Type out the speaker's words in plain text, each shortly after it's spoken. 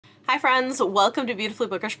Hi friends, welcome to Beautifully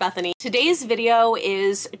Bookish Bethany. Today's video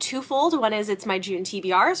is twofold. One is it's my June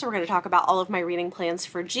TBR, so we're going to talk about all of my reading plans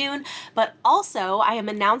for June, but also I am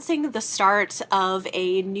announcing the start of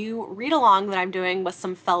a new read-along that I'm doing with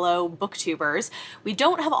some fellow booktubers. We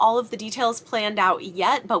don't have all of the details planned out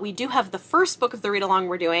yet, but we do have the first book of the read-along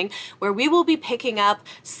we're doing, where we will be picking up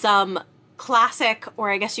some classic, or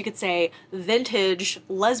I guess you could say vintage,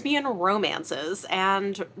 lesbian romances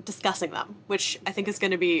and discussing them, which I think is going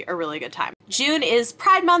to be a really good time. June is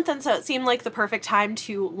Pride Month, and so it seemed like the perfect time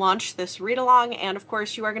to launch this read-along, and of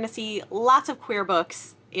course you are going to see lots of queer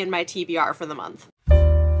books in my TBR for the month.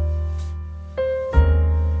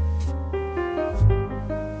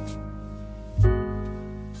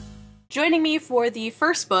 Joining me for the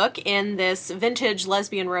first book in this vintage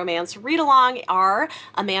lesbian romance read-along are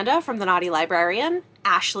Amanda from The Naughty Librarian,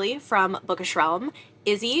 Ashley from Bookish Realm,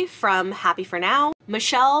 Izzy from Happy for Now,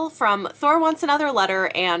 Michelle from Thor Wants Another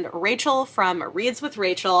Letter, and Rachel from Reads with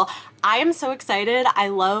Rachel. I am so excited. I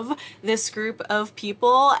love this group of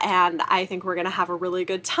people and I think we're gonna have a really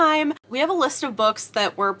good time. We have a list of books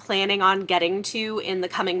that we're planning on getting to in the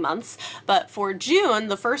coming months, but for June,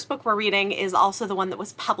 the first book we're reading is also the one that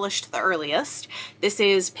was published the earliest. This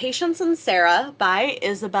is Patience and Sara by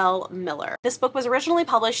Isabel Miller. This book was originally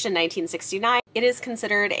published in 1969. It is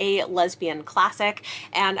considered a lesbian classic,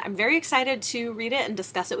 and I'm very excited to read it and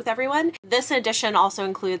discuss it with everyone. This edition also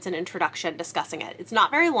includes an introduction discussing it. It's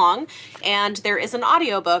not very long, and there is an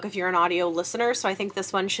audiobook if you're an audio listener, so I think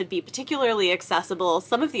this one should be particularly accessible.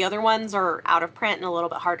 Some of the other ones are out of print and a little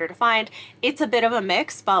bit harder to find. It's a bit of a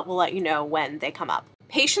mix, but we'll let you know when they come up.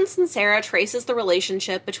 Patience and Sara traces the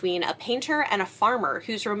relationship between a painter and a farmer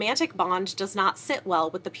whose romantic bond does not sit well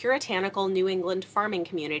with the puritanical New England farming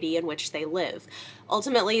community in which they live.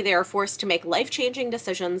 Ultimately, they are forced to make life-changing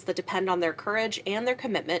decisions that depend on their courage and their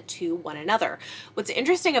commitment to one another. What's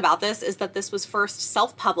interesting about this is that this was first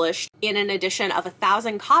self-published in an edition of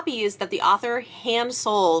 1,000 copies that the author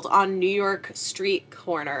hand-sold on New York street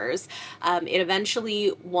corners. It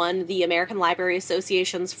eventually won the American Library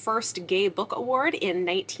Association's first Gay Book Award in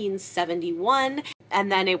 1971,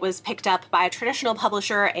 and then it was picked up by a traditional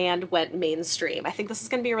publisher and went mainstream. I think this is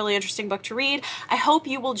going to be a really interesting book to read. I hope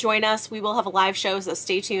you will join us. We will have a live show, so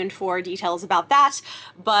stay tuned for details about that,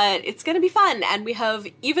 but it's going to be fun, and we have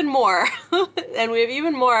even more and we have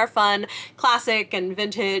even more fun classic and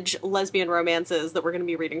vintage lesbian romances that we're going to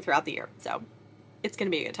be reading throughout the year, so it's going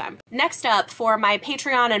to be a good time. Next up, for my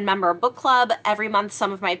Patreon and member book club, every month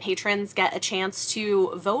some of my patrons get a chance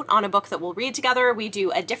to vote on a book that we'll read together. We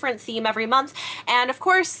do a different theme every month, and of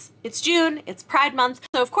course, it's June, it's Pride Month,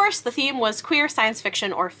 so of course the theme was queer science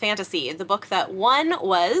fiction or fantasy. The book that won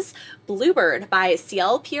was Bluebird by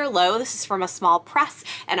Ciel Pierlot. This is from a small press,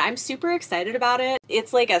 and I'm super excited about it.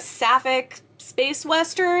 It's like a sapphic space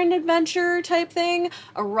western adventure type thing,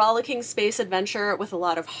 a rollicking space adventure with a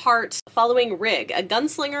lot of heart, following Rig, a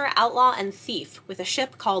gunslinger, outlaw, and thief with a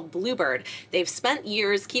ship called Bluebird. They've spent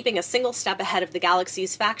years keeping a single step ahead of the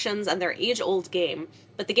galaxy's factions and their age-old game.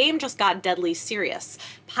 But the game just got deadly serious.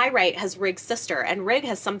 Pyrite has Rig's sister, and Rig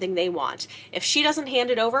has something they want. If she doesn't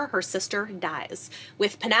hand it over, her sister dies.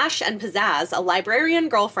 With panache and pizzazz, a librarian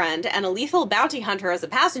girlfriend, and a lethal bounty hunter as a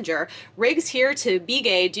passenger, Rig's here to be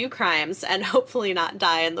gay, do crimes, and hopefully not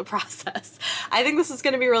die in the process. I think this is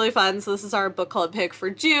going to be really fun, so this is our book club pick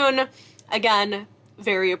for June. Again,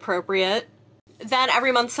 very appropriate. Then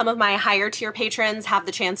every month some of my higher tier patrons have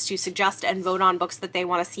the chance to suggest and vote on books that they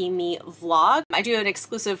want to see me vlog. I do an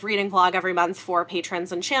exclusive reading vlog every month for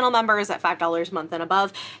patrons and channel members at $5 a month and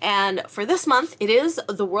above. And for this month, it is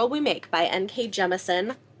The World We Make by N.K.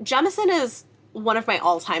 Jemisin. Jemisin is one of my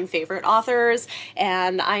all-time favorite authors,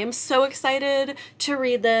 and I am so excited to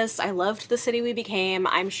read this. I loved The City We Became.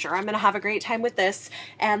 I'm sure I'm going to have a great time with this,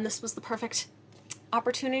 and this was the perfect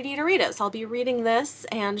opportunity to read it. So I'll be reading this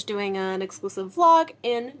and doing an exclusive vlog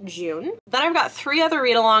in June. Then I've got 3 other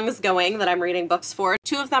read-alongs going that I'm reading books for.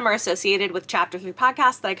 2 of them are associated with Chapter 3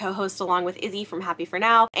 podcasts that I co-host along with Izzy from Happy for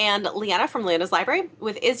Now and Leanna from Leanna's Library.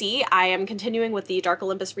 With Izzy, I am continuing with the Dark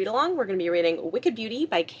Olympus read-along. We're going to be reading Wicked Beauty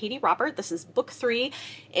by Katie Robert. This is book 3,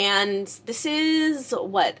 and this is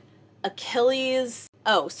what? Achilles.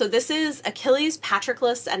 Oh, so this is Achilles,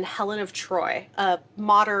 Patroclus, and Helen of Troy, a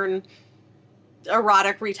modern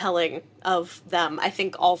erotic retelling of them. I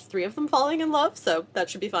think all 3 of them falling in love, so that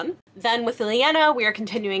should be fun. Then with Leanna, we are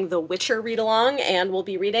continuing the Witcher read-along, and we'll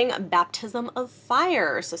be reading Baptism of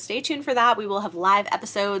Fire, so stay tuned for that. We will have live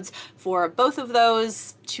episodes for both of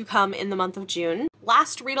those to come in the month of June.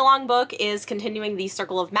 Last read-along book is continuing the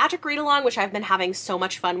Circle of Magic read-along, which I've been having so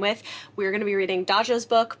much fun with. We're going to be reading Daja's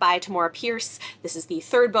book by Tamora Pierce. This is the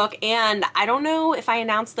third book, and I don't know if I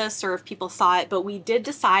announced this or if people saw it, but we did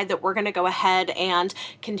decide that we're going to go ahead and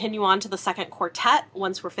continue on to the second quartet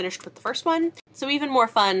once we're finished with the first one. So even more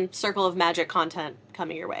fun Circle of Magic content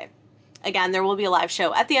coming your way. Again, there will be a live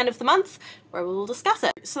show at the end of the month where we will discuss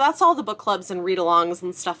it. So that's all the book clubs and read-alongs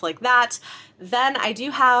and stuff like that. Then I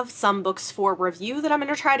do have some books for review that I'm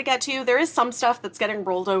going to try to get to. There is some stuff that's getting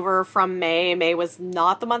rolled over from May. May was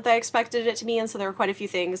not the month I expected it to be, and so there are quite a few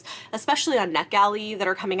things, especially on NetGalley, that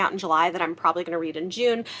are coming out in July that I'm probably going to read in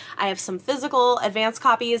June. I have some physical advance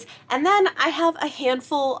copies, and then I have a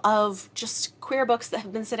handful of just queer books that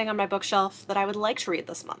have been sitting on my bookshelf that I would like to read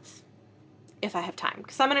this month, if I have time,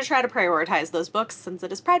 because I'm going to try to prioritize those books since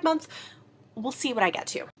it is Pride Month. We'll see what I get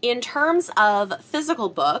to. In terms of physical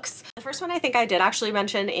books, the first one I think I did actually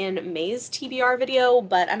mention in May's TBR video,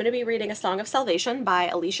 but I'm going to be reading A Song of Salvation by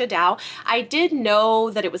Alicia Dow. I did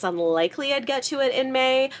know that it was unlikely I'd get to it in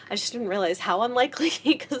May. I just didn't realize how unlikely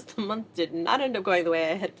because the month did not end up going the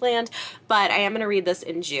way I had planned, but I am going to read this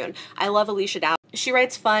in June. I love Alicia Dow. She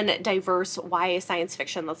writes fun, diverse YA science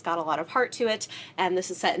fiction that's got a lot of heart to it, and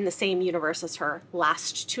this is set in the same universe as her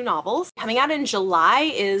last two novels. Coming out in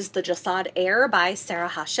July is The Jasad Heir by Sara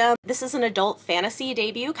Hashem. This is an adult fantasy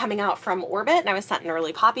debut coming out from Orbit, and I was sent an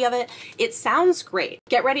early copy of it. It sounds great.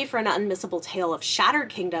 Get ready for an unmissable tale of shattered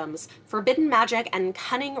kingdoms, forbidden magic, and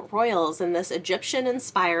cunning royals in this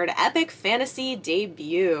Egyptian-inspired epic fantasy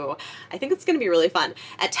debut. I think it's going to be really fun.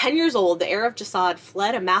 At 10 years old, the heir of Jasad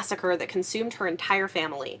fled a massacre that consumed her entire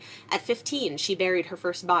family. At 15, she buried her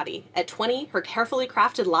first body. At 20, her carefully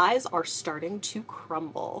crafted lies are starting to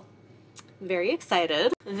crumble. Very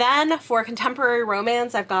excited. Then for contemporary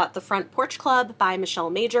romance, I've got The Front Porch Club by Michelle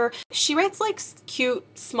Major. She writes like cute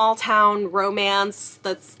small town romance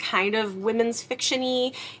that's kind of women's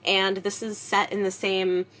fiction-y, and this is set in the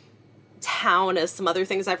same town as some other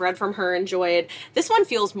things I've read from her enjoyed. This one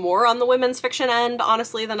feels more on the women's fiction end,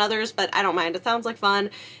 honestly, than others, but I don't mind. It sounds like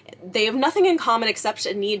fun. They have nothing in common except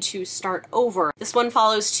a need to start over. This one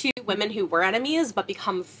follows two women who were enemies but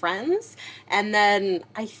become friends, and then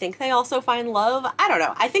I think they also find love. I don't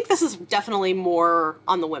know. I think this is definitely more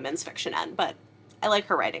on the women's fiction end, but I like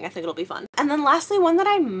her writing. I think it'll be fun. And then lastly, one that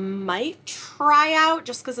I might try out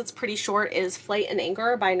just because it's pretty short is Flight and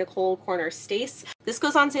Anger by Nicole Corner-Stace. This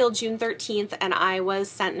goes on sale June 13th, and I was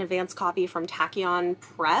sent an advance copy from Tachyon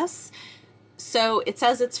Press. So it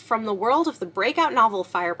says it's from the world of the breakout novel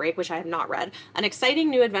Firebreak, which I have not read, an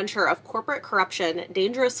exciting new adventure of corporate corruption,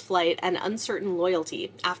 dangerous flight, and uncertain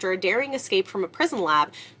loyalty. After a daring escape from a prison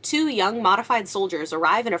lab, two young modified soldiers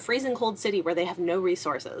arrive in a freezing cold city where they have no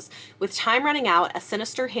resources. With time running out, a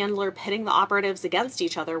sinister handler pitting the operatives against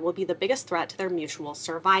each other will be the biggest threat to their mutual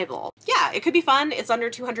survival. Yeah, it could be fun. It's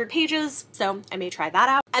under 200 pages, so I may try that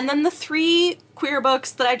out. And then the three queer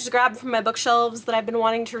books that I just grabbed from my bookshelves that I've been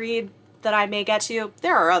wanting to read that I may get to.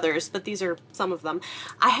 There are others, but these are some of them.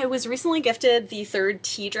 I was recently gifted the third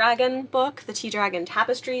Tea Dragon book, The Tea Dragon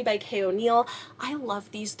Tapestry by Kay O'Neill. I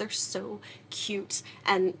love these. They're so cute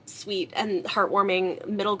and sweet and heartwarming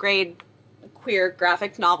middle grade queer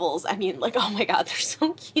graphic novels. I mean, like, oh my god, they're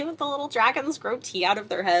so cute. The little dragons grow tea out of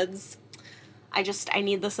their heads. I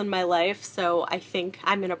need this in my life, so I think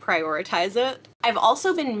I'm gonna prioritize it. I've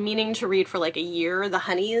also been meaning to read for like a year The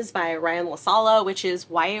Honeys by Ryan LaSala, which is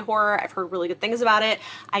YA horror. I've heard really good things about it.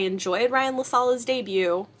 I enjoyed Ryan LaSala's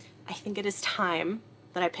debut. I think it is time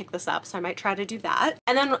that I pick this up, so I might try to do that.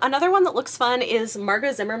 And then another one that looks fun is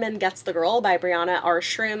Margo Zimmerman Gets the Girl by Brianna R.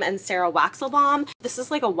 Shrum and Sara Waxelbaum. This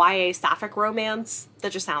is like a YA sapphic romance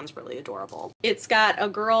that just sounds really adorable. It's got a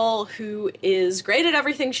girl who is great at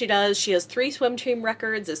everything she does. She has 3 swim team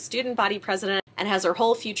records, is student body president, and has her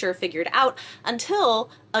whole future figured out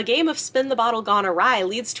until a game of spin the bottle gone awry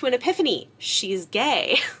leads to an epiphany. She's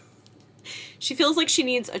gay. She feels like she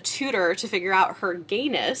needs a tutor to figure out her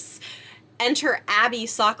gayness. Enter Abby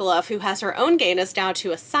Sokoloff, who has her own gayness down to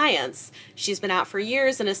a science. She's been out for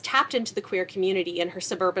years and has tapped into the queer community in her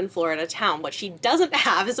suburban Florida town. What she doesn't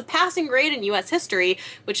have is a passing grade in U.S. history,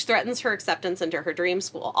 which threatens her acceptance into her dream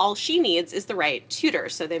school. All she needs is the right tutor,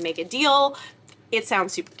 so they make a deal. It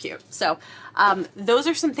sounds super cute. So those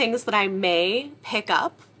are some things that I may pick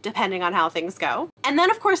up depending on how things go. And then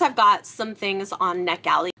of course I've got some things on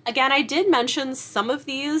NetGalley. Again, I did mention some of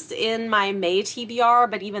these in my May TBR,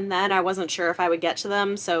 but even then I wasn't sure if I would get to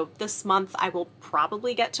them, so this month I will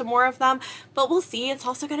probably get to more of them, but we'll see. It's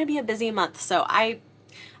also going to be a busy month, so I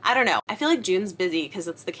don't know. I feel like June's busy because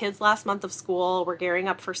it's the kids' last month of school, we're gearing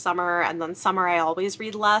up for summer, and then summer I always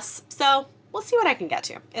read less, so we'll see what I can get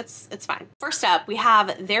to. It's fine. First up, we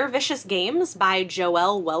have Their Vicious Games by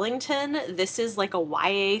Joelle Wellington. This is like a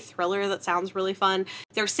YA thriller that sounds really fun.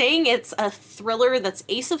 They're saying it's a thriller that's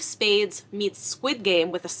Ace of Spades meets Squid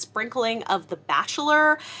Game with a sprinkling of The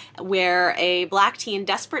Bachelor, where a black teen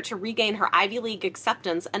desperate to regain her Ivy League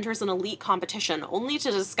acceptance enters an elite competition only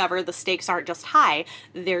to discover the stakes aren't just high,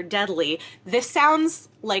 they're deadly. This sounds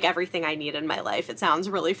like everything I need in my life. It sounds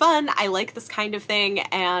really fun. I like this kind of thing,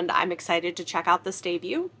 and I'm excited to check out this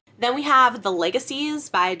debut. Then we have The Legacies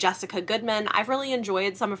by Jessica Goodman. I've really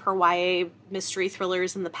enjoyed some of her YA mystery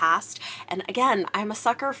thrillers in the past, and again, I'm a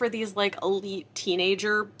sucker for these like elite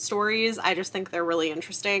teenager stories. I just think they're really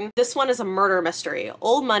interesting. This one is a murder mystery.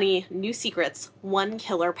 Old money, new secrets, one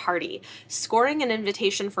killer party. Scoring an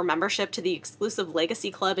invitation for membership to the exclusive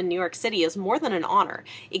Legacy Club in New York City is more than an honor.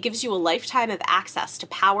 It gives you a lifetime of access to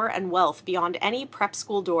power and wealth beyond any prep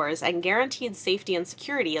school doors and guaranteed safety and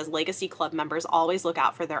security as Legacy Club members always look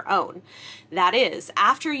out for their own. That is,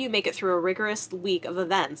 after you make it through a rigorous week of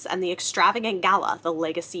events and the extravagant gala, the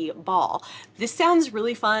Legacy Ball. This sounds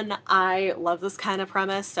really fun. I love this kind of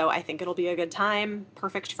premise, so I think it'll be a good time.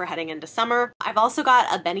 Perfect for heading into summer. I've also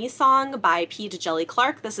got A Benny Song by Pete Jelly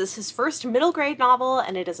Clark. This is his first middle grade novel,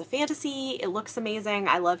 and it is a fantasy. It looks amazing.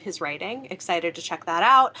 I love his writing. Excited to check that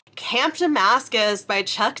out. Camp Damascus by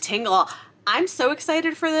Chuck Tingle. I'm so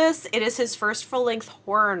excited for this. It is his first full-length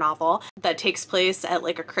horror novel that takes place at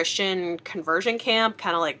like a Christian conversion camp,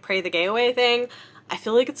 kind of like Pray the Gay Away thing. I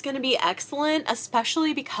feel like it's going to be excellent,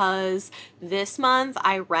 especially because this month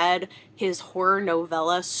I read his horror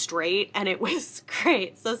novella Straight, and it was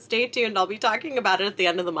great. So stay tuned. I'll be talking about it at the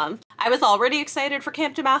end of the month. I was already excited for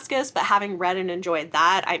Camp Damascus, but having read and enjoyed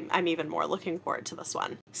that, I'm even more looking forward to this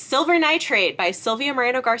one. Silver Nitrate by Sylvia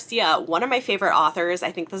Moreno Garcia, one of my favorite authors.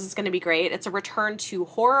 I think this is going to be great. It's a return to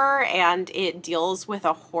horror, and it deals with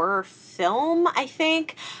a horror film, I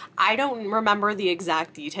think. I don't remember the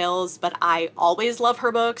exact details, but I always love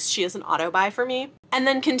her books. She is an auto-buy for me. And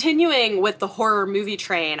then continuing with the horror movie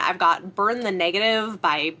train, I've got Burn the Negative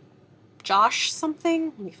by Josh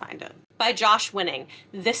something. Let me find it. By Josh Winning.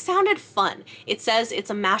 This sounded fun. It says it's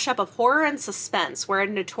a mashup of horror and suspense where a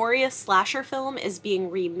notorious slasher film is being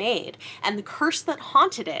remade and the curse that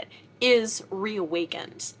haunted it is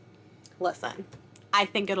reawakened. Listen, I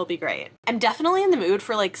think it'll be great. I'm definitely in the mood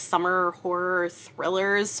for like summer horror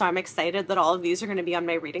thrillers, so I'm excited that all of these are going to be on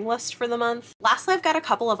my reading list for the month. Lastly, I've got a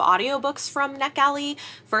couple of audiobooks from NetGalley.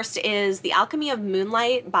 First is The Alchemy of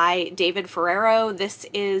Moonlight by David Ferrero. This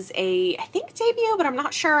is a, I think, debut, but I'm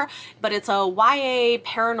not sure, but it's a YA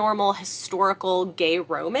paranormal historical gay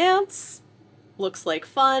romance. Looks like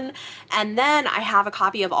fun. And then I have a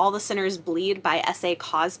copy of All the Sinners Bleed by S.A.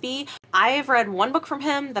 Cosby. I've read one book from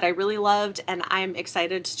him that I really loved, and I'm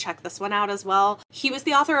excited to check this one out as well. He was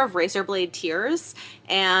the author of Razorblade Tears,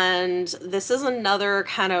 and this is another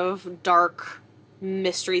kind of dark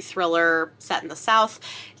mystery thriller set in the South.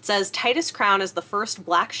 It says Titus Crown is the first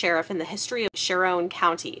black sheriff in the history of Sharon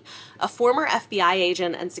County. A former FBI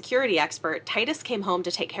agent and security expert, Titus came home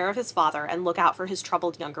to take care of his father and look out for his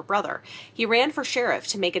troubled younger brother. He ran for sheriff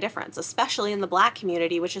to make a difference, especially in the black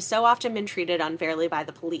community, which has so often been treated unfairly by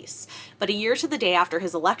the police. But a year to the day after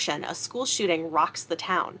his election, a school shooting rocks the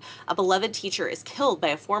town. A beloved teacher is killed by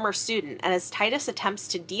a former student, and as Titus attempts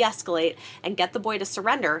to de-escalate and get the boy to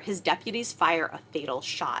surrender, his deputies fire a fatal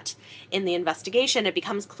shot. In the investigation, it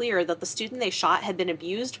becomes clear that the student they shot had been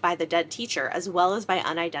abused by the dead teacher as well as by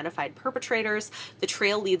unidentified perpetrators. The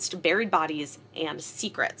trail leads to buried bodies and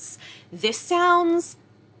secrets. This sounds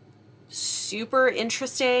super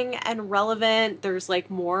interesting and relevant. There's like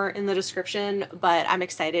more in the description, but I'm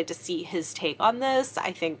excited to see his take on this.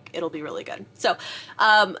 I think it'll be really good. So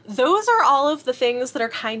those are all of the things that are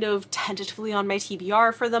kind of tentatively on my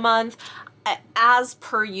TBR for the month. As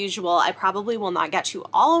per usual, I probably will not get to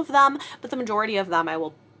all of them, but the majority of them I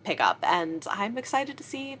will pick up, and I'm excited to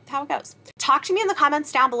see how it goes. Talk to me in the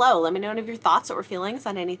comments down below. Let me know any of your thoughts or feelings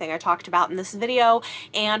on anything I talked about in this video.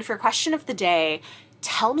 And for question of the day,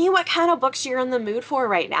 tell me what kind of books you're in the mood for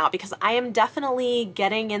right now, because I am definitely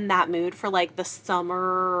getting in that mood for like the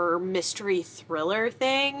summer mystery thriller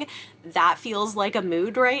thing. That feels like a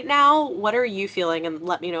mood right now. What are you feeling? And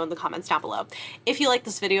let me know in the comments down below. If you like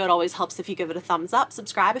this video, it always helps if you give it a thumbs up.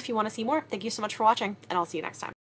 Subscribe if you want to see more. Thank you so much for watching, and I'll see you next time.